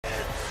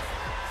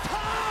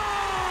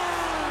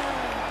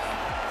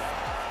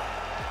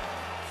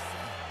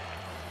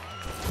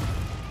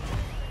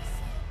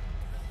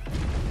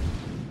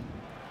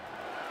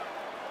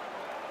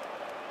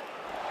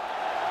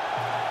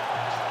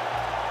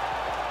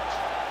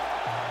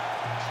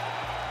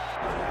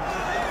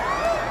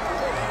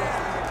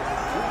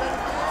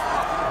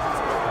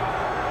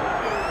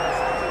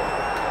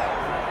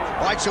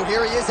so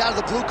here he is out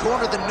of the blue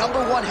corner, the #1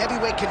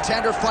 heavyweight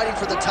contender fighting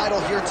for the title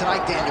here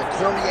tonight. Daniel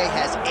Cormier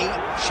has 8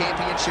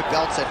 championship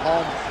belts at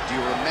home. Do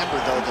you remember,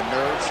 though, the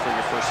nerves for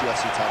your first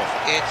UFC title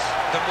fight? It's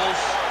the most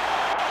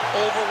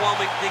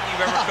overwhelming thing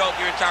you've ever felt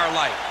in your entire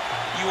life.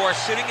 You are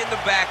sitting in the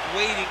back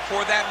waiting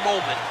for that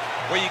moment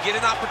where you get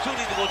an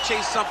opportunity to go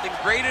chase something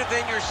greater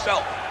than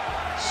yourself.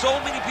 So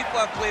many people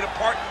have played a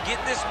part in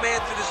getting this man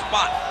to the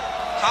spot.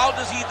 How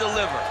does he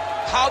deliver?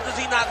 How does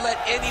he not let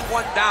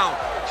anyone down?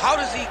 How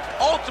does he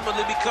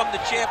ultimately become the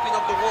champion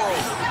of the world?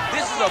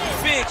 This is a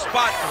big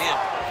spot for him.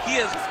 He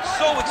is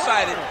so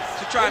excited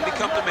to try and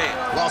become the man.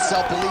 While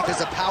self-belief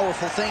is a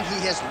powerful thing, he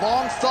has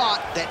long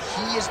thought that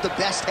he is the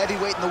best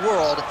heavyweight in the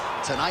world.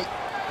 Tonight,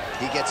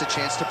 he gets a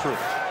chance to prove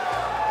it.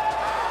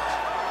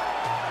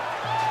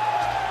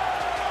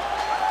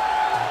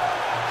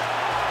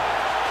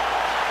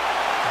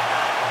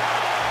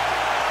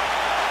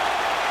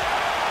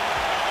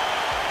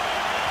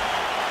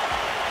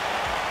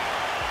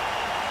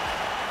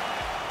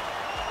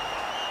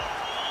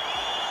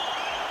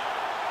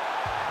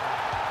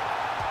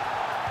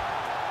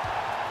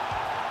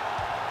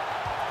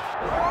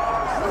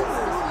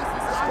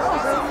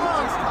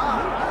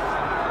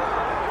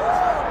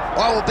 All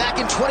right, well, back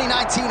in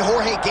 2019,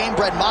 Jorge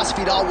Gamebred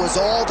Masvidal was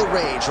all the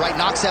rage, right?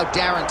 Knocks out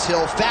Darren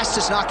Till,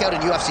 fastest knockout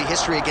in UFC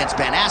history against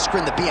Ben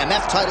Askren, the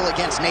BMF title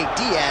against Nate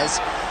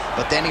Diaz.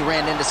 But then he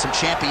ran into some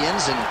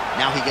champions, and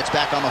now he gets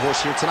back on the horse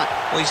here tonight.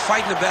 Well, he's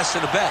fighting the best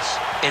of the best,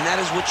 and that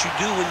is what you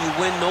do when you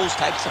win those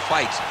types of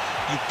fights.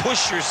 You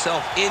push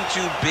yourself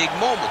into big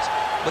moments.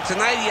 But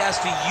tonight he has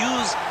to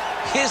use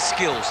his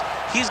skills.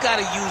 He's got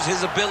to use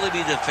his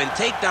ability to defend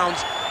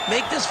takedowns,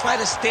 make this fight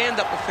a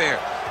stand-up affair.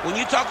 When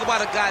you talk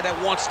about a guy that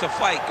wants to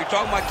fight, you're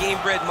talking about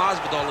Gamebred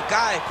Masvidal, a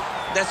guy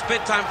that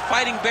spent time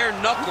fighting bare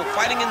knuckle,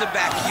 fighting in the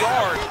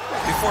backyard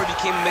before he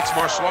became a mixed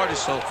martial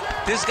artist. So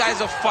this guy's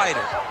a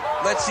fighter.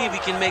 Let's see if he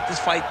can make this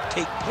fight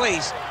take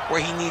place where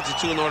he needs it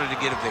to in order to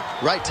get a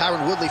victory. Right,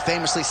 Tyron Woodley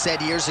famously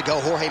said years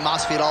ago, Jorge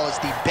Masvidal is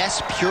the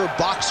best pure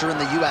boxer in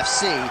the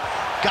UFC.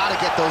 Got to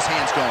get those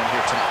hands going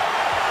here tonight.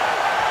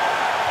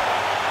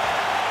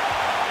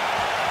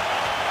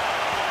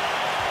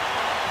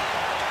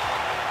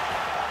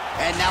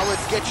 And now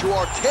let's get you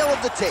our tale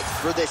of the tape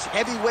for this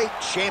heavyweight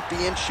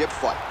championship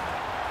fight.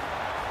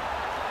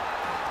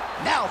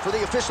 Now for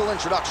the official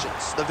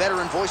introductions, the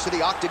veteran voice of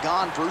the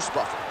Octagon, Bruce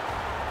Buffer.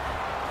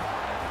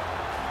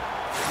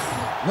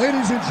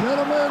 Ladies and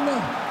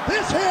gentlemen,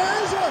 this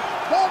is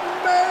the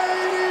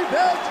main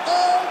event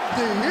of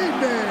the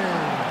evening.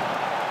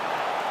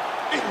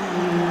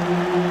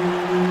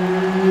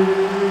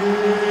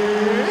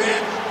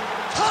 It's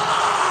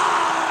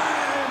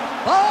time!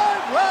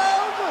 5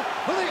 rounds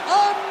for the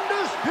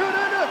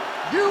undisputed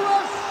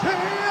UFC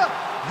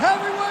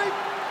Heavyweight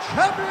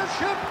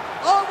Championship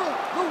of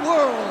the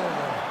world.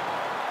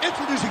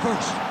 Introducing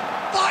first,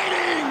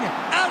 fighting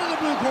out of the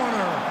blue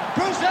corner,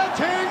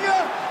 presenting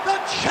the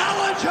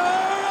challenger,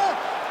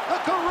 the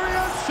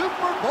Korean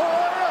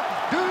Superboy,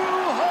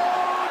 Doo-Ho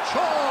Choi.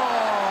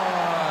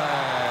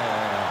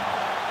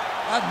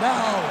 And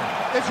now,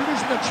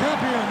 introducing the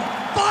champion,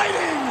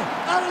 fighting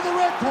out of the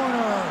red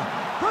corner,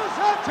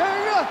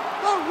 presenting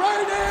the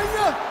reigning,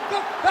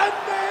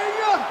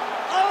 defending,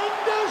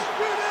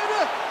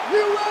 undisputed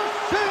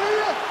UFC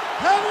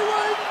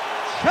Heavyweight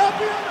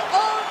Champion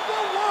of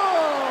the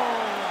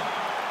world,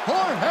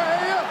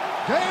 Jorge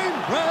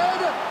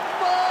Gamebred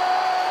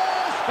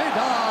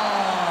Masvidal.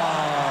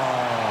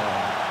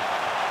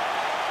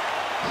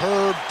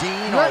 Herb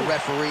Dean, our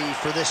referee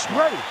for this one.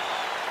 Ready.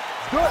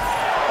 Good. All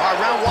right,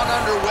 round 1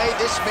 underway.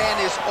 This man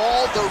is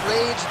all the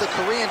rage, the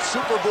Korean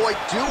Superboy,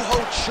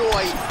 Doo-Ho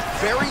Choi.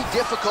 Very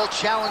difficult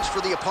challenge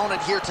for the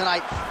opponent here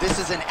tonight. This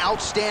is an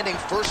outstanding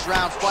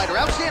first-round fighter,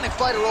 outstanding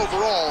fighter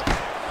overall.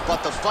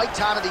 But the fight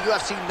time in the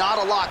UFC, not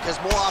a lot, because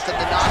more often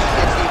than not, he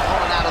gets the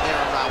opponent out of there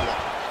in round 1.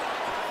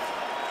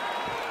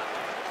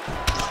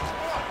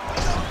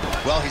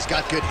 Well, he's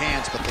got good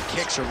hands, but the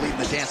kicks are leading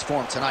the dance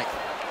for him tonight.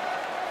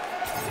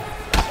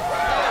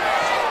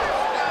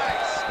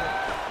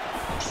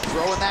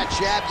 Throwing that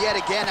jab yet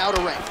again out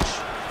of range.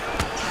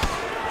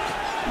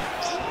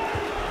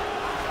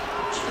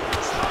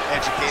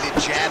 Educated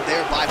jab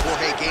there by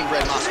Jorge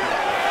Gamebred Masvidal.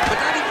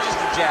 But not even just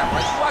the jab,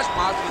 right? You watch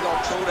Masvidal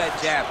throw that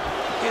jab.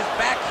 His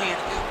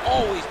backhand is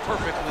always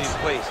perfectly in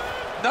place.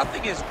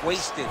 Nothing is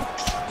wasted.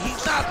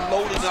 He's not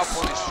loading up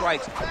on his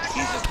strikes.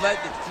 He's just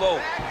letting it flow.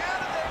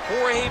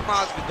 Jorge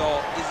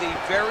Masvidal is a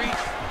very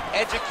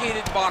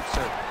educated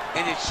boxer,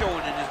 and it's showing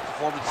in his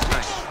performance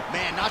tonight.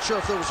 Man, not sure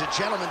if there was a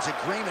gentleman's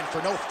agreement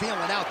for no feeling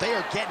out. They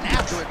are getting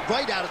after it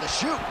right out of the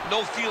chute.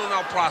 No feeling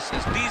out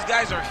process. These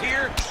guys are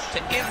here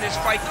to end this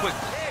fight quickly.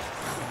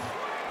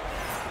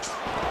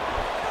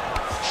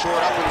 Short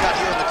uppercut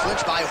here in the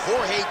clinch by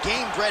Jorge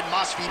Gamebred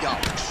Masvidal.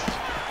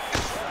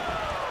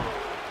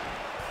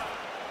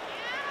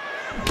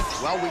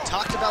 Well, we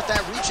talked about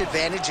that reach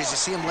advantage as you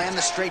see him land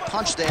the straight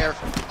punch there.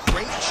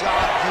 Great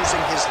job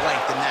using his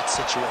length in that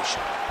situation.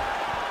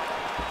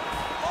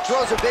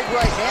 Throws a big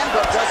right hand,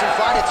 but doesn't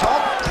find its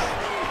home.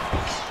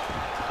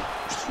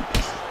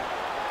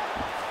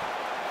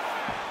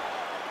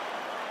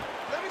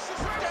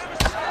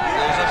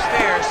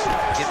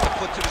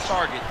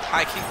 target,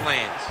 high kick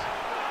lands.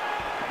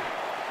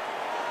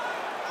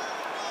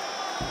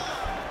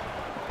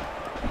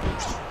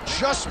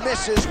 Just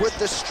misses with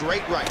the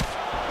straight right.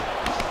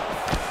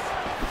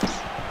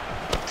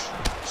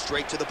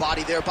 Straight to the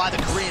body there by the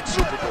Korean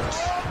Superboy.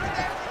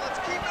 Let's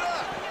keep it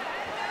up.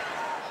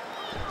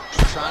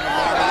 Trying to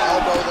land the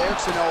elbow there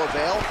to no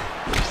avail.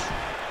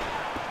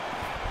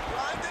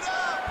 Grind it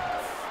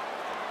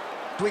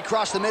up. We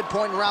cross the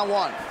midpoint in round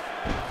one.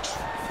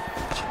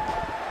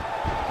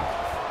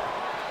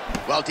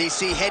 Well,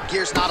 DC,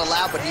 headgear's not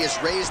allowed, but he has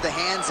raised the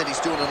hands, and he's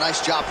doing a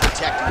nice job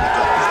protecting the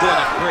goal. He's doing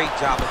a great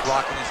job of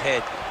blocking his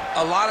head.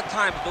 A lot of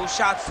times, those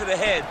shots to the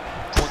head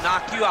will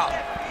knock you out.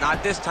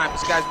 Not this time.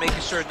 This guy's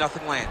making sure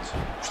nothing lands.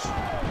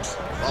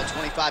 Well,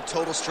 25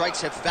 total strikes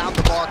have found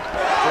the mark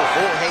for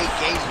Jorge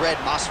Game-Red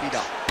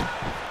Masvidal.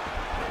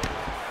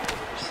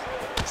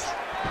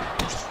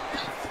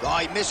 Oh,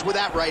 he missed with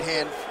that right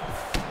hand.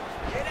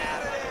 Get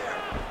out of there.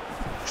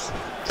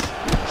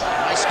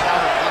 Nice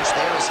counter punch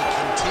there as he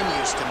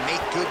continues to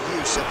make good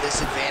use of this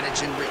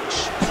advantage in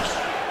reach.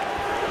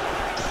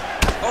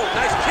 Oh,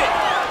 nice kick.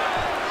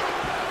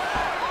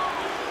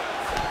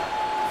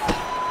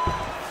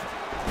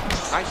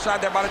 Nice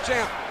shot there by the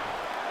champ.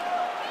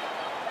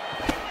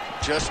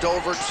 Just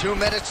over 2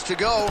 minutes to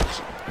go.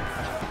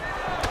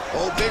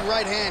 Oh, big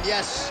right hand,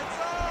 yes.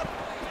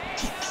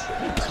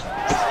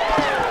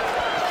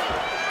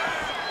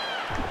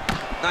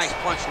 Nice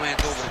punch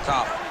lands over the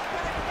top.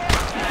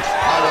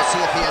 We'll see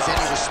if he has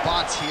any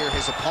response here.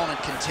 His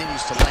opponent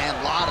continues to land.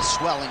 A lot of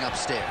swelling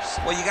upstairs.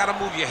 Well, you got to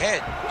move your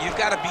head. You've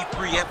got to be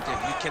preemptive.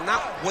 You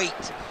cannot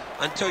wait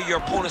until your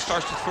opponent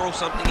starts to throw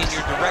something in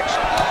your direction.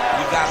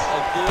 You've got to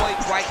avoid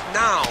right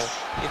now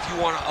if you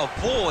want to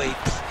avoid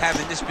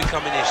having this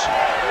become an issue.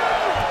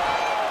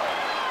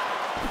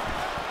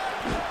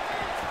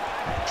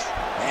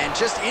 And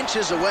just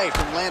inches away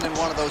from landing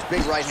one of those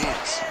big right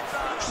hands.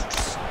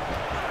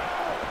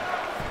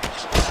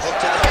 Hook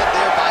to the head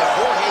there by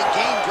Jorge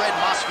Game-Red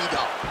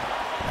Masvidal.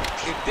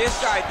 If this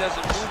guy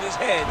doesn't move his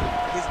head,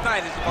 his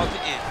night is about to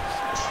end.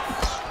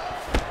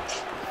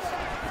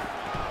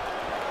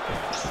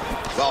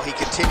 Well, he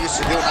continues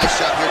to do a nice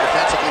job here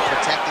defensively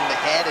protecting the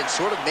head and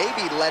sort of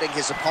maybe letting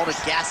his opponent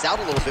gas out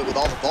a little bit with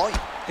all the volume.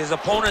 His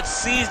opponent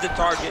sees the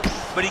target,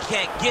 but he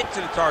can't get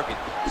to the target.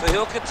 So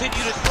he'll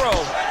continue to throw,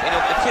 and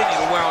he'll continue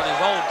to wear on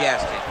his own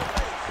gas tank.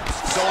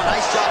 So a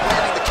nice job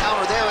landing the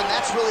counter there, and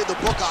that's really the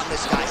book on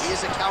this guy. He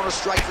is a counter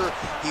striker.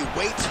 He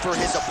waits for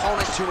his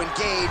opponent to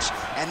engage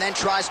and then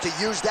tries to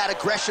use that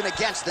aggression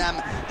against them.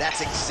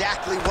 That's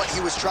exactly what he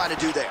was trying to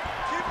do there.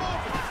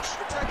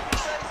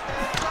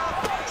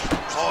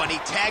 Oh, and he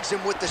tags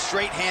him with the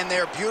straight hand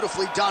there.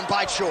 Beautifully done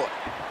by Choi.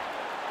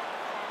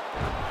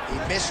 He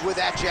missed with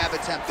that jab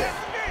attempt there.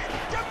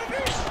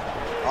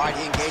 All right,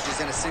 he engages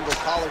in a single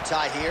collar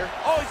tie here.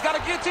 Oh, he's got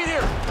a guillotine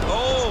here.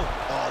 Oh,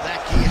 that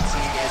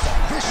guillotine is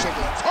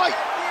officially tight.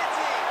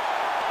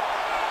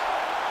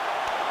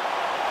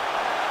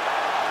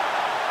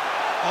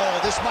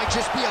 Oh, this might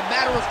just be a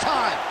matter of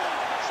time.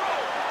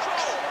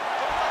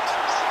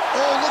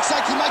 Oh, looks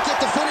like he might get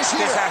the finish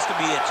here. This has to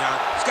be it, John.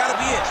 It's got to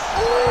be it.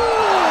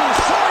 Ooh,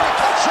 sorry to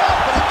catch up,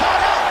 but he got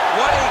out.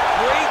 What a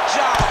great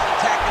job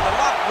attacking the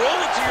lock,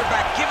 rolling to your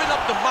back, giving up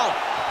the mount.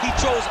 He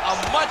chose a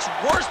much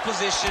worse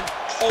position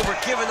over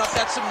giving up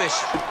that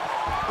submission.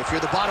 If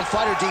you're the bottom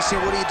fighter, DC,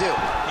 what do?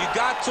 You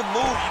got to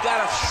move. You got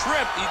to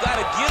shrimp. You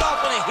got to get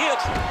off on a hip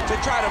to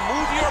try to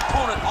move your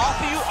opponent off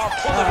of you or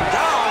pull him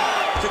down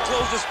to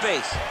close the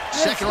space.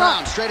 Second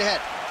round, straight ahead.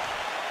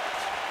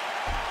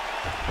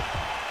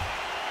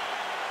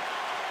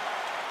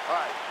 All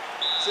right,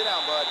 sit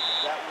down, bud.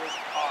 That was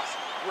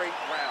awesome. Great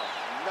round.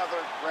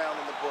 Another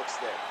round in the books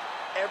there.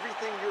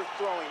 Everything you're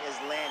throwing is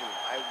landing.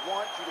 I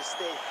want you to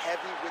stay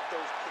heavy with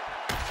those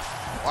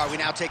kicks. All right, we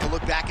now take a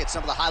look back at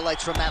some of the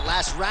highlights from that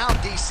last round,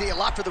 DC. A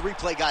lot for the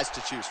replay guys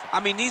to choose from.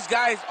 I mean, these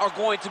guys are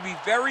going to be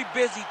very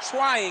busy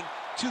trying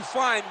to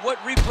find what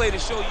replay to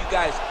show you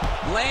guys.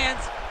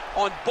 Lands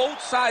on both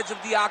sides of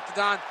the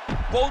octagon.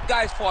 Both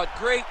guys fought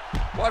great.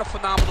 What a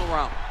phenomenal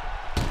round.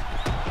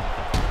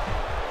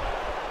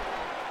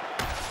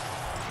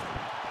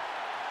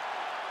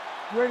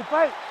 You ready to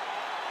fight?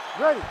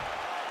 Ready.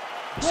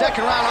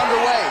 Second round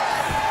underway.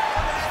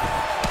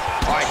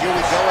 All right, here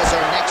we go as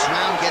our next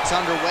round gets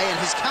underway, and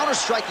his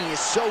counter-striking is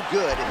so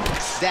good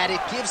that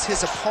it gives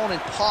his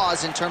opponent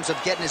pause in terms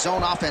of getting his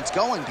own offense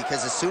going,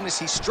 because as soon as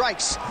he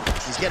strikes,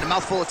 he's getting a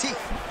mouthful of teeth.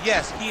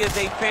 Yes, he is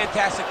a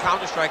fantastic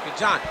counter-striker.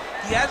 John,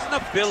 he has an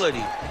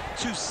ability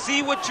to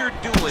see what you're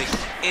doing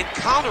and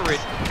counter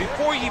it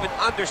before you even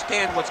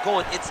understand what's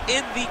going. It's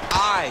in the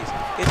eyes.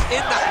 It's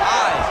in the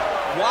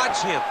eyes.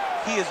 Watch him.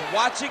 He is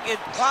watching and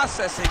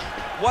processing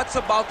what's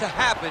about to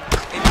happen.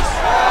 And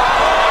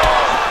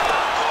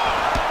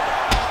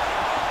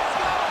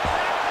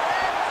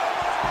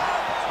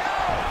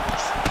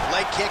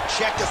leg kick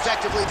checked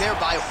effectively there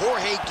by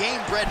Jorge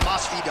Game-Red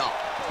Masvidal.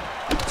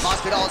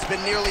 Masvidal has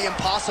been nearly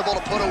impossible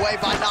to put away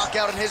by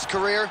knockout in his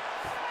career.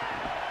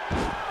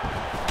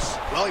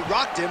 Well, he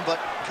rocked him, but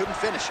couldn't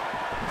finish him.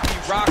 He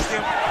rocked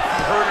him,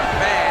 he hurt him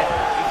bad.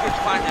 He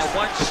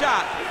one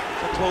shot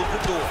to close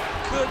the door.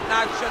 Could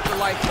not shut the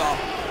lights off,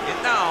 and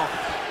now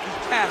he's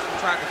tasked with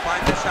trying to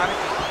find that shot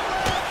again.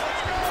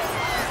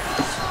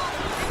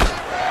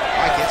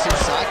 All right, gets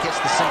inside, gets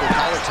the single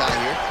collar tie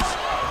here.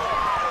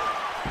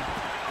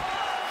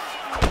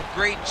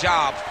 Great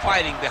job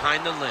fighting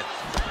behind the limb.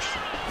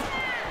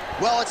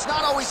 Well, it's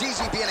not always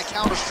easy being a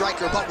counter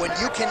striker, but when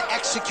you can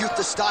execute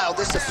the style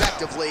this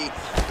effectively,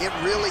 it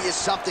really is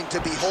something to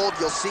behold.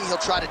 You'll see he'll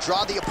try to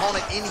draw the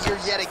opponent in here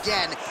yet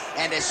again,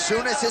 and as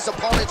soon as his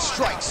opponent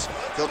strikes,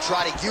 he'll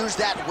try to use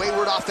that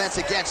wayward offense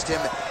against him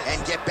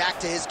and get back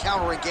to his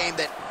countering game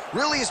that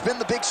really has been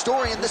the big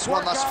story in this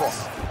one thus far.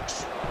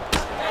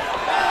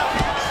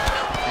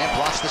 And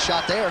blocks the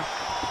shot there.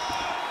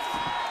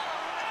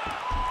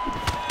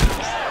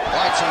 All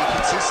right, so you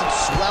can see some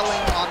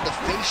swelling on the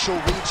facial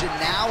region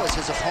now as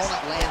his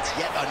opponent lands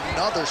yet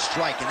another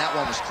strike, and that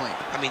one was clean.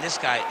 I mean, this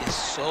guy is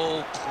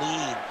so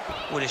clean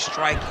with his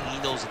striking. He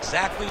knows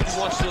exactly what he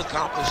wants to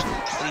accomplish,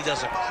 and he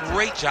does a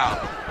great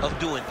job of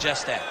doing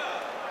just that.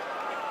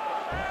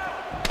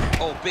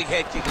 Oh, big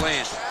head kick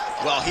lands.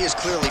 Well, he is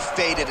clearly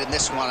faded in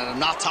this one, and I'm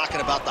not talking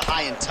about the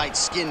high and tight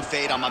skin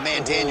fade on my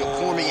man Daniel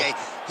Cormier.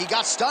 He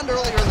got stunned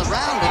earlier in the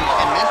round,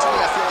 and mentally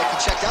I feel like he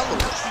checked out a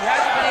little bit. He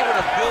hasn't been able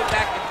to build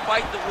back and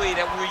fight the way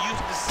that we're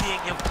used to seeing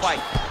him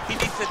fight. He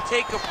needs to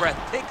take a breath,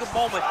 take a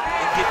moment,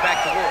 and get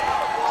back to work.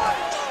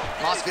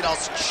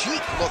 Masvidal's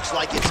cheek looks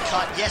like it's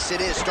cut. Yes,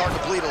 it is, starting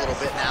to bleed a little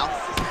bit now.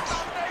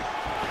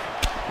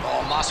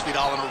 Oh,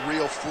 Masvidal in a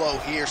real flow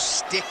here,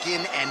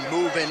 sticking and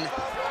moving.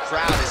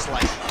 Crowd is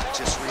like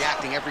just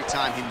reacting every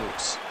time he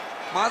moves.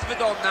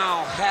 Masvidal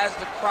now has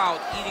the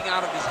crowd eating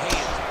out of his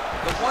hands.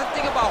 The one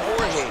thing about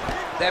Jorge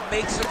that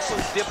makes him so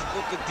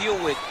difficult to deal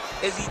with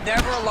is he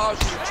never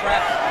allows you to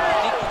trap him.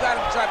 I think you got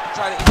him try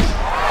to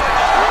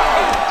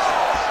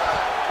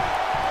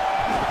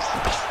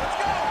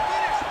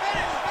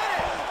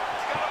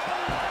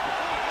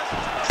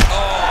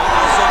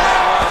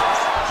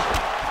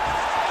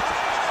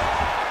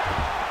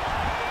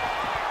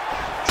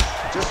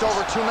Just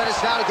over 2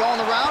 minutes now to go in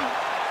the round.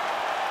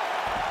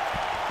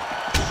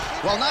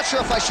 Well, not sure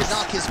if I should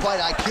knock his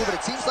fight IQ, but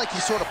it seems like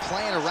he's sort of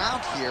playing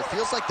around here.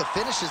 Feels like the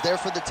finish is there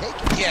for the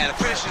taking. Yeah, the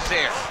finish is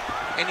there.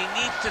 And he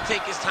needs to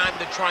take his time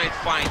to try and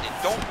find it.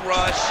 Don't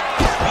rush,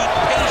 be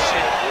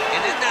patient,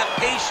 and in that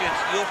patience,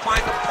 you'll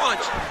find a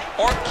punch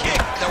or kick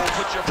that will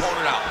put your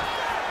opponent out.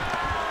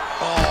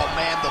 Oh,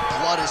 man, the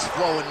blood is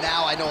flowing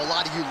now. I know a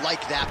lot of you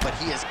like that, but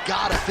he has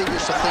got to figure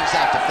some things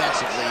out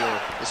defensively or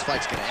this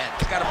fight's going to end.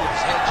 He's got to move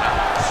his head, John.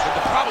 But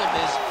the problem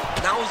is,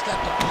 now he's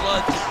got the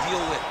blood to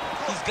deal with.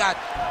 He's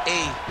got a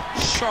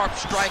sharp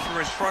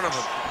striker in front of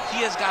him.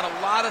 He has got a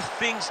lot of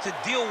things to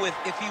deal with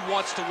if he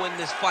wants to win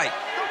this fight.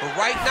 But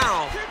right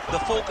now,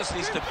 the focus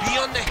needs to be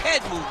on the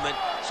head movement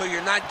so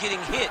you're not getting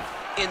hit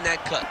in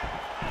that cut.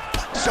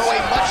 So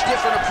a much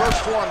different approach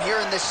for him here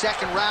in this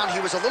second round. He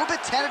was a little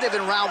bit tentative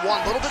in round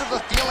one, a little bit of a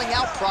feeling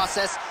out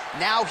process.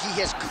 Now he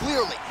has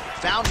clearly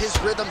found his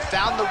rhythm,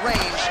 found the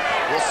range.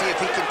 We'll see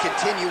if he can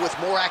continue with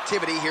more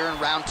activity here in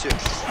round two.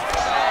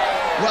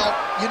 Well,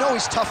 you know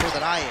he's tougher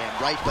than I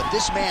am, right? But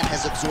this man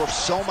has absorbed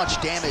so much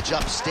damage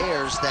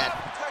upstairs that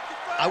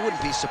I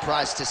wouldn't be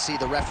surprised to see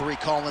the referee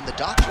call in the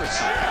doctor at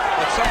some point.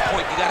 At some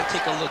point, you got to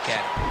take a look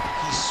at him.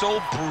 He's so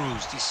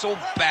bruised, he's so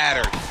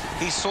battered,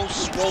 he's so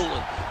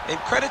swollen. And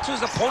credit to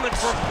his opponent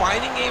for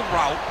finding a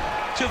route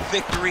to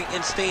victory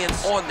and staying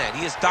on that.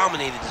 He has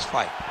dominated this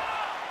fight.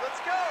 Let's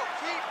go.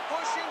 Keep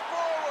pushing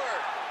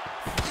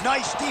forward.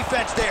 Nice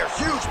defense there.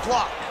 Huge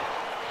block.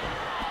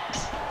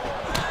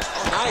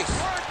 Oh, nice.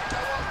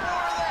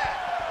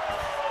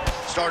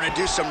 Starting to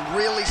do some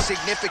really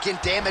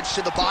significant damage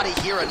to the body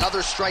here.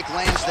 Another strike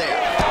lands there.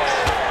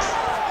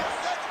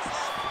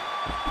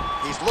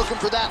 He's looking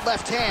for that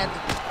left hand.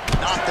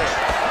 Not there.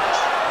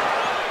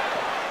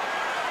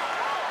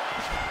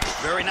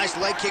 Very nice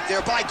leg kick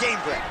there by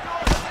Gamebreak.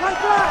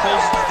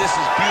 Closes the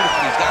distance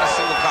beautifully. He's got a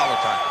single collar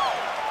tie.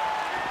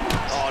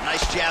 Oh,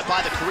 nice jab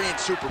by the Korean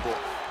Superboy.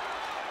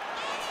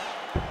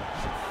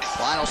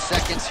 Final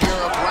seconds here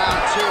of round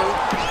two.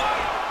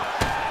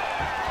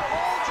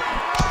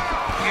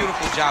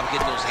 Beautiful job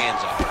getting those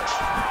hands off.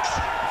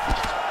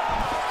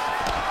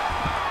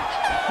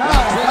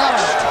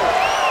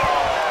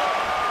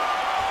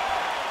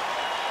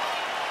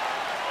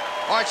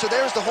 All right, so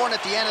there's the horn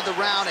at the end of the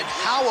round, and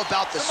how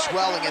about the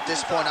swelling at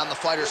this point on the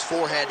fighter's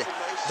forehead?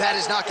 That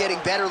is not getting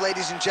better,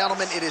 ladies and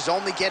gentlemen. It is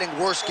only getting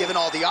worse given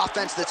all the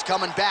offense that's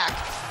coming back.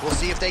 We'll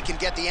see if they can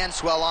get the end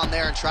swell on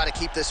there and try to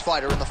keep this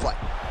fighter in the fight.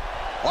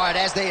 All right,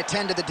 as they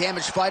attend to the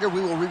damaged fighter,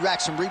 we will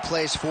re-rack some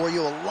replays for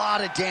you. A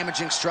lot of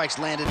damaging strikes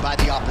landed by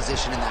the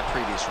opposition in that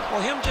previous round.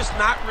 Well, him just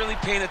not really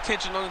paying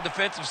attention on the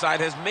defensive side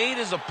has made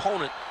his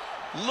opponent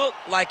look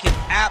like an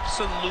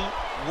absolute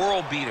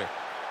world beater.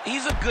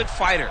 He's a good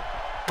fighter,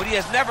 but he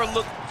has never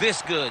looked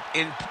this good,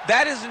 and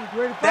that is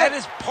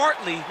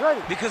partly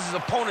because his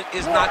opponent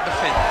is not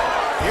defending.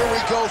 Here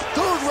we go,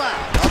 third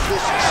round of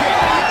this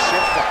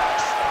championship fight.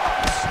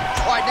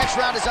 All right, next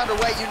round is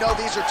underway. You know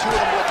these are two of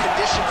the more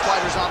conditioned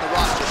fighters on the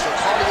roster, so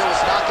cardio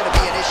is not going to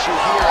be an issue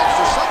here. And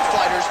for some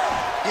fighters,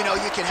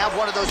 can have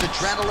one of those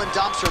adrenaline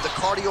dumps or the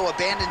cardio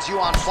abandons you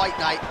on fight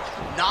night.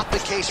 Not the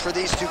case for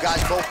these two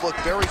guys. Both look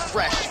very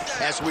fresh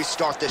as we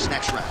start this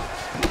next round.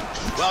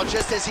 Well,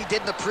 just as he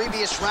did in the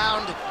previous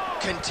round,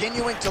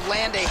 continuing to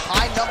land a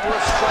high number of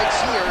strikes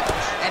here,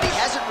 and he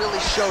hasn't really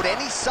showed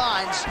any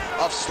signs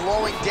of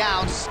slowing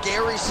down.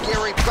 Scary,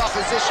 scary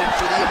proposition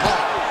for the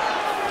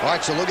opponent. All right,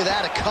 so look at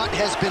that. A cut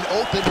has been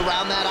opened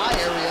around that eye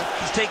area.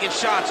 He's taking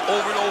shots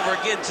over and over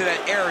again to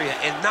that area,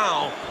 and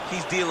now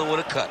he's dealing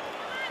with a cut.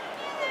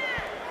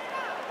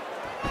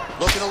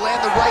 Looking to land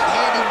the right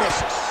hand, he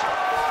misses.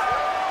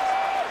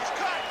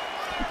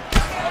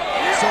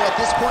 So at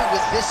this point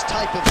with this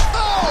type of...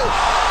 Oh!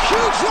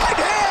 Huge right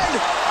hand!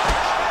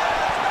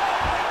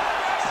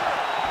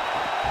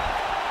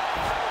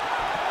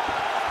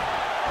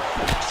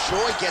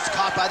 Choi gets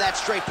caught by that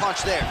straight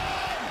punch there.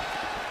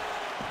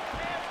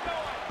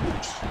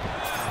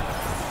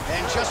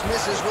 And just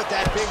misses with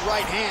that big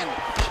right hand.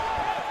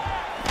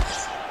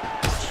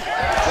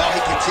 Well,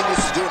 he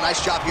continues to do a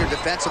nice job here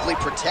defensively,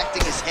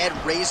 protecting his head,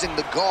 raising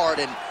the guard,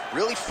 and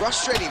really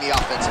frustrating the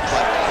offensive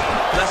play.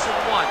 Lesson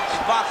 1,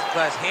 in boxing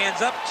class,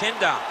 hands up, chin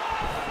down.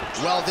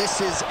 Well,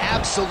 this is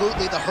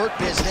absolutely the hurt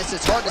business.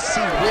 It's hard to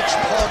see which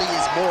party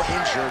is more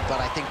injured,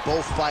 but I think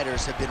both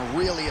fighters have been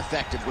really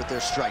effective with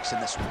their strikes in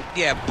this one.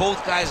 Yeah,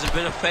 both guys have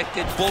been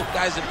affected. Both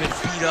guys have been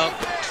beat up.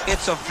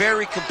 It's a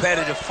very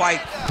competitive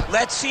fight.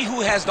 Let's see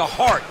who has the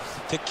heart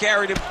to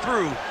carry them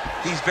through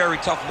these very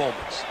tough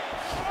moments.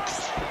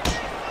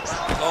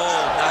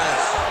 Oh,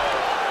 nice.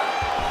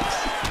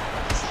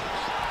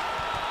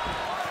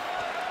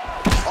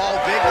 Oh,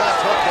 big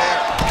left hook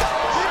there.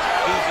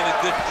 He's in a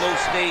good flow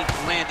state,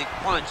 landing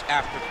punch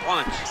after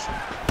punch.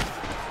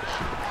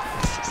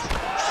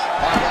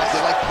 All right, if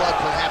you like blood,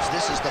 perhaps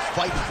this is the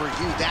fight for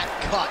you. That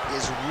cut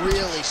is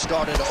really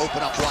starting to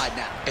open up wide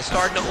now. It's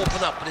starting to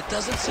open up, but it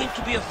doesn't seem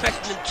to be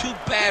affecting him too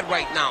bad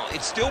right now.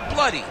 It's still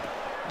bloody,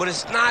 but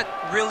it's not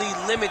really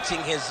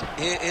limiting his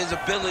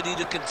ability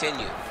to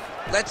continue.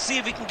 Let's see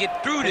if he can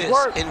get through this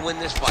and win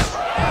this fight.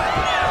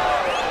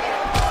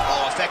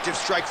 Oh, effective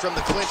strike from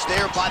the clinch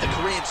there by the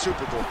Korean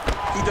Superboy.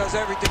 He does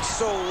everything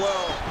so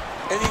well,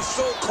 and he's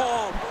so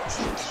calm.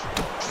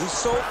 He's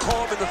so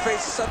calm in the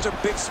face of such a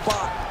big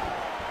spot.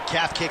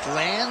 Calf kick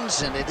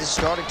lands, and it is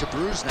starting to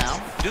bruise now.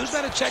 Dude's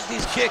got to check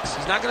these kicks.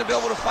 He's not going to be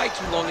able to fight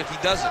too long if he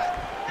doesn't.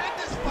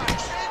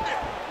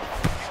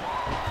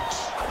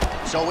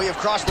 So we have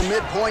crossed the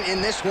midpoint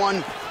in this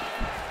one.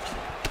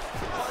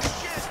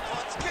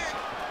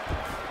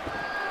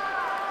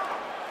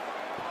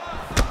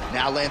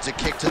 Now lands a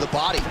kick to the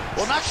body.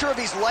 Well, not sure if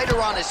he's lighter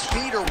on his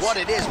feet or what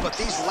it is, but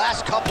these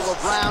last couple of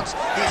rounds,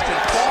 he's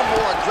been far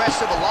more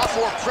aggressive, a lot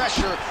more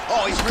pressure.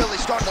 Oh, he's really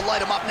starting to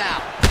light him up now.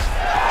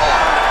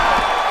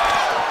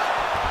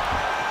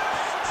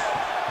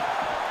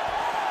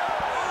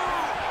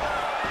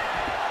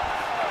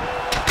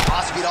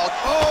 Masvidal,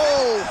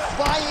 oh,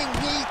 flying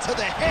knee to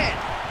the head.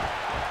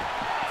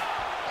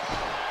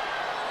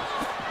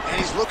 And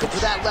he's looking for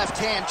that left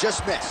hand,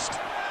 just missed.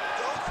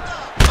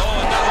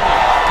 Oh, another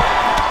one.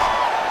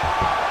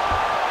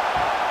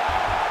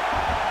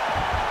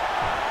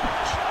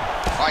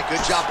 All right,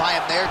 good job by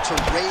him there to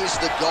raise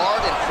the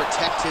guard and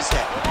protect his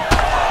head.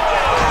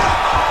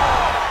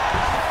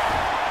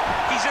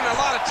 He's in a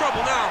lot of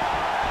trouble now.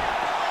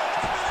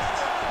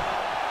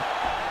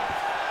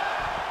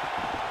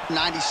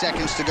 90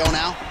 seconds to go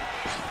now.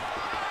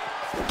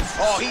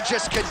 Oh, he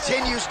just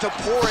continues to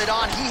pour it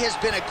on. He has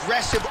been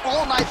aggressive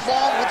all night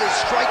long with his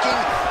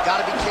striking. Got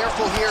to be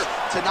careful here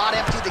to not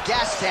empty the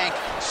gas tank.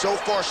 So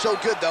far, so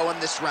good, though, in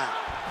this round.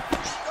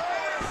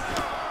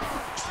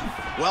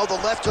 Well,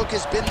 the left hook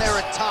has been there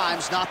at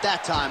times, not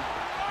that time.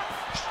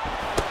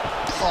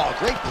 Oh,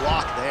 great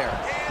block there.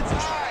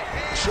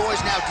 Choi's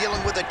now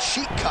dealing with a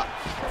cheek cut.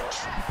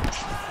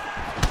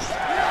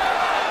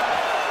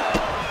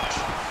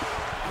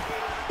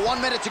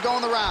 One minute to go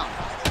in the round.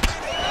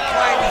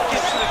 Flying knee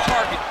gets to the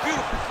target.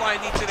 Beautiful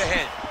flying knee to the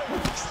head.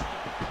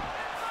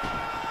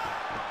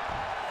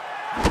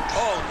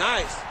 Oh,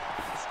 nice.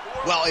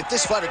 Well, if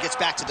this fighter gets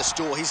back to the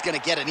stool, he's going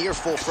to get an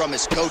earful from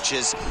his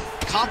coaches.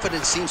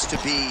 Confidence seems to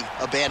be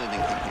abandoning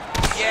him here.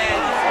 Yeah,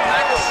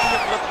 I can see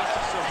him looking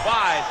to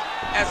survive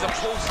as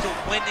opposed to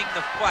winning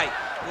the fight.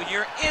 When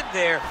you're in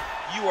there,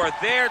 you are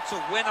there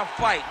to win a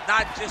fight,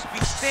 not just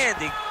be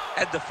standing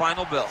at the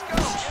final bell.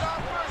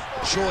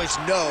 Choi's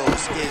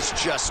nose is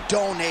just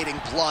donating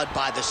blood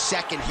by the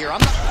second here. I'm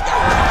not...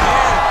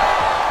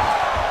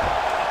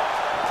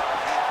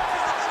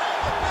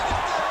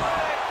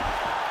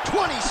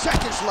 20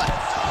 seconds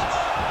left.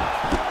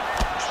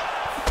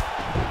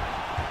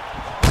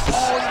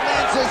 Oh, he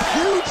lands a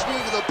huge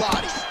knee to the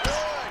body.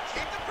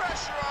 Keep the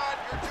pressure on.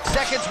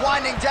 Seconds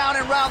winding down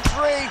in round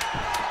 3.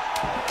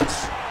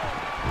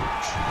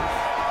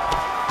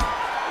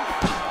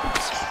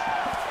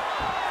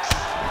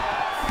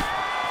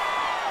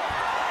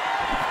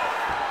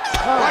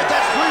 All right,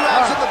 that's 3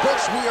 rounds in the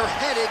books. We are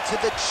headed to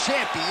the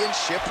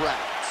championship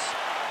rounds.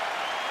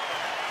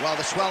 Well,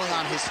 the swelling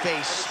on his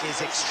face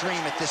is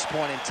extreme at this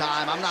point in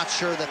time. I'm not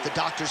sure that the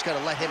doctor's going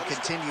to let him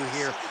continue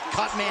here.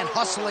 Cut man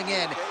hustling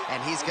in,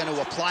 and he's going to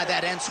apply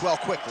that end swell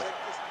quickly.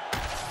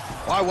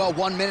 All right, well,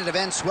 1 minute of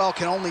end swell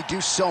can only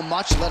do so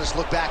much. Let us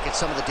look back at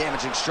some of the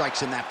damaging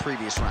strikes in that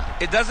previous round.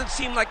 It doesn't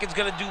seem like it's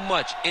going to do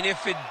much, and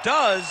if it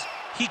does,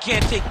 he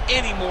can't take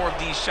any more of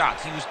these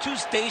shots. He was too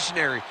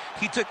stationary.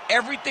 He took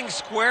everything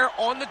square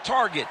on the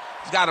target.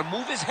 He's got to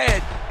move his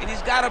head, and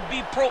he's got to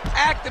be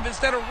proactive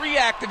instead of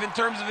reactive in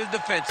terms of his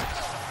defenses.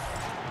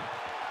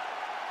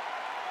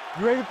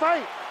 You ready to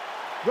fight?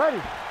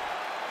 Ready.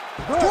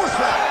 Fourth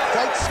round,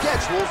 fight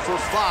scheduled for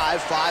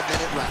 5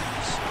 5-minute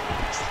rounds.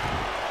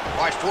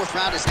 All right, fourth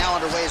round is now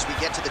underway as we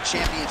get to the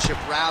championship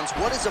rounds.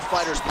 What is a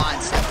fighter's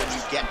mindset when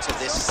you get to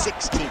this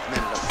 16th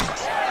minute of the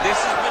fight? This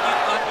is when you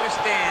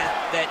understand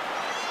that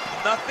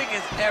nothing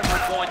is ever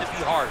going to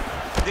be hard.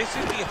 This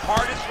is the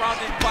hardest round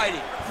in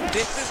fighting.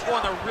 This is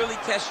going to really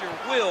test your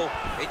will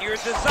and your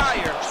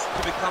desire to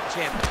become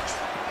champion.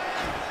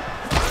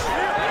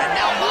 And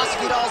now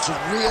Masvidal's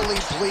really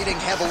bleeding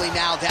heavily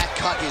now. That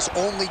cut is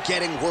only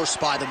getting worse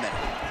by the minute.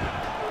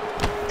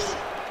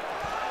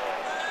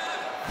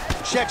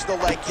 Checks the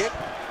leg kick.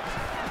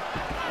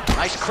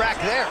 Nice crack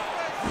there.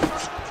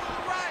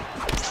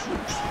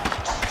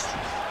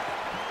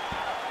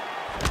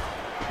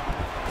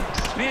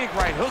 Big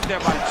right hook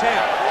there by the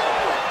champ.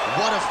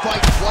 What a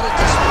fight, what a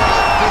display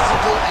of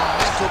physical and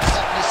mental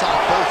toughness on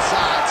both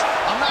sides.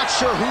 I'm not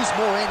sure who's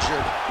more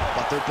injured,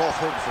 but they're both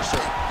hurting for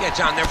certain. Yeah,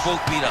 John, they're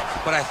both beat up,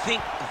 but I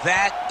think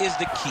that is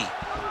the key.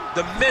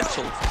 The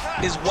mental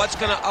is what's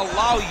going to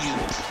allow you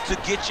to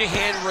get your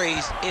hand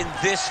raised in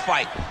this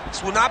fight.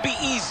 This will not be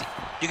easy.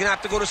 You're going to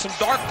have to go to some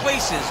dark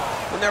places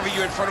whenever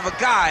you're in front of a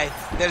guy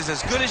that is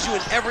as good as you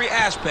in every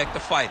aspect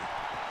of fighting.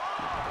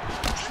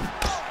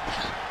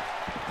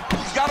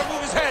 He's got to move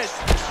his head.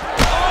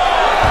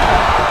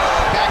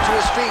 Back to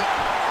his feet.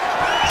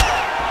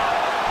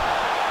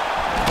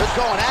 They're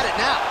going at it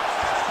now.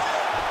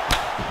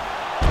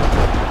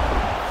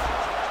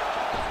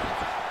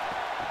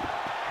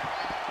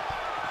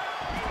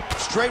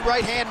 Straight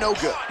right hand, no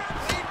good.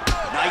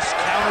 Nice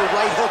counter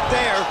right hook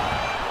there.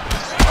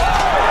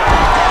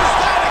 There's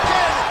that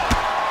again.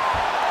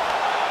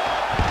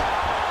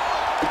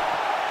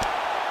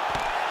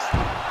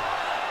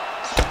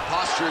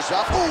 Postures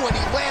up. Ooh, and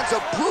he lands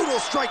a brutal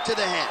strike to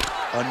the head.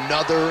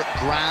 Another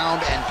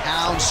ground and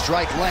pound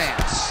strike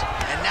lands.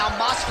 And now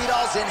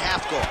Masvidal's in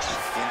half guard.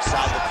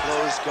 Inside the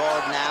closed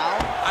guard now.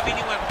 I mean,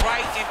 he went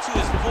right into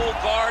his full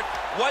guard.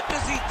 What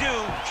does he do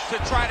to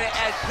try to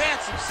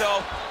advance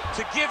himself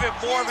to give him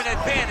more of an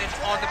advantage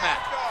on the mat?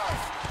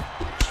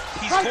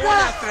 He's going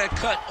after that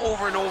cut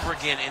over and over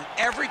again, and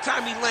every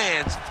time he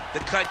lands, the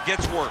cut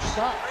gets worse.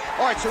 All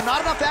right, so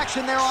not enough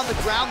action there on the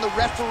ground. The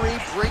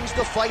referee brings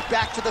the fight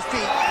back to the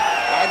feet,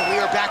 and we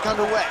are back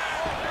underway.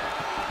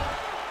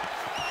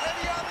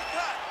 Heavy on the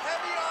cut,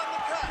 heavy on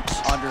the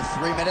cut. Under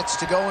 3 minutes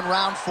to go in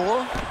round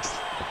 4.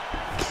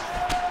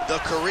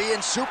 The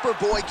Korean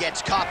Superboy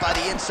gets caught by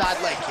the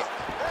inside leg kick.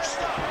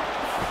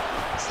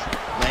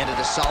 Landed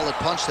a solid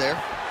punch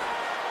there.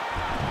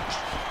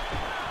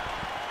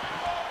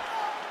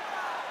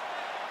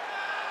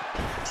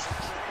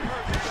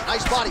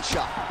 Nice body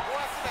shot.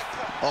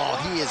 Oh,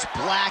 he is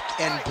black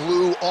and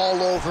blue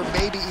all over,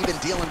 maybe even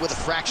dealing with a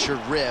fractured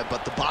rib,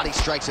 but the body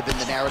strikes have been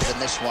the narrative in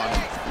this one.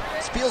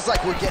 It feels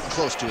like we're getting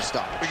close to a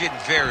stop. We're getting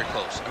very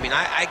close. I mean,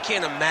 I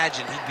can't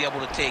imagine he'd be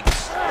able to take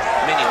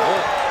many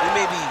more. We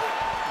may be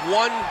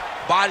one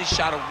body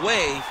shot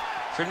away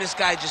from this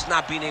guy just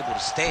not being able to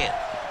stand.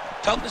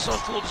 Toughness on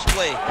full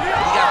display. He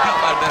got beat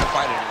by a better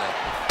fighter tonight.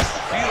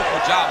 Beautiful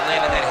job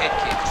landing that head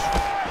kick.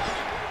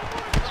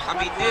 I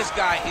mean, this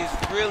guy is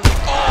really...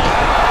 Oh!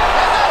 And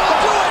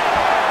that'll do it!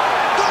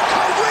 The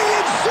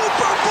Korean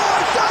Superboy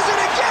does it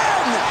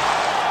again!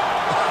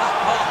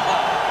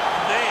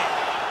 Man.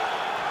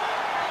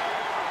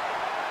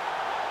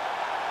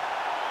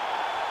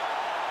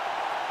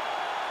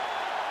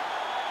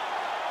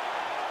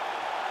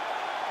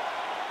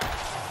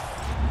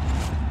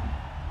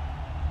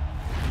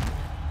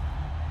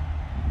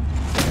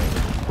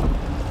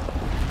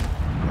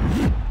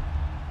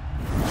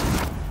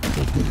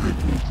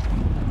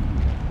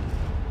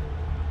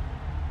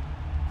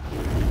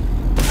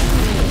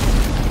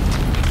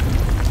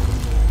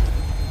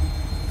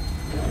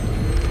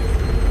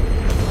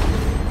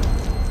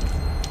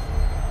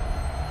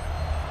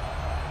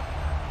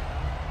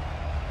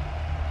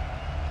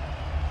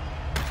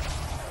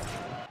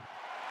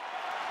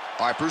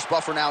 All right, Bruce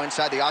Buffer now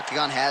inside the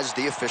octagon has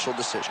the official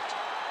decision.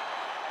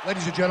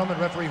 Ladies and gentlemen,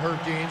 referee Herb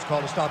Deans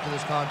called a stop to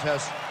this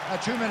contest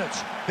at 2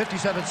 minutes,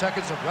 57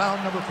 seconds of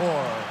round number 4.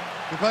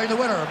 Declaring the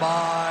winner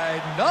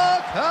by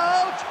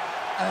knockout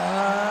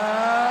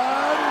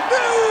and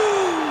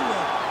new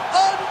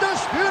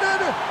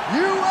undisputed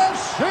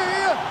UFC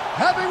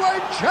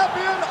heavyweight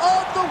champion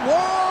of the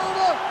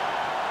world,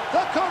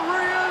 the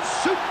Korean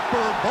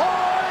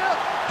Superboy,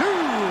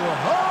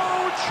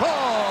 Ho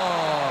Choi.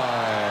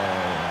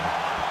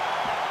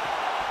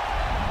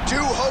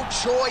 Ho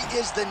Choi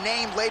is the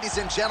name, ladies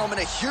and gentlemen.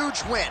 A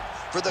huge win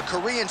for the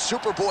Korean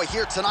Superboy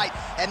here tonight.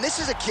 And this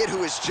is a kid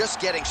who is just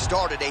getting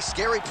started. A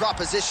scary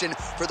proposition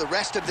for the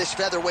rest of this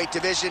featherweight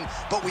division.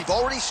 But we've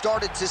already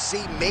started to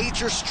see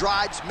major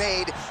strides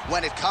made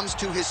when it comes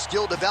to his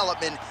skill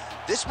development.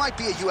 This might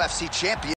be a UFC champion.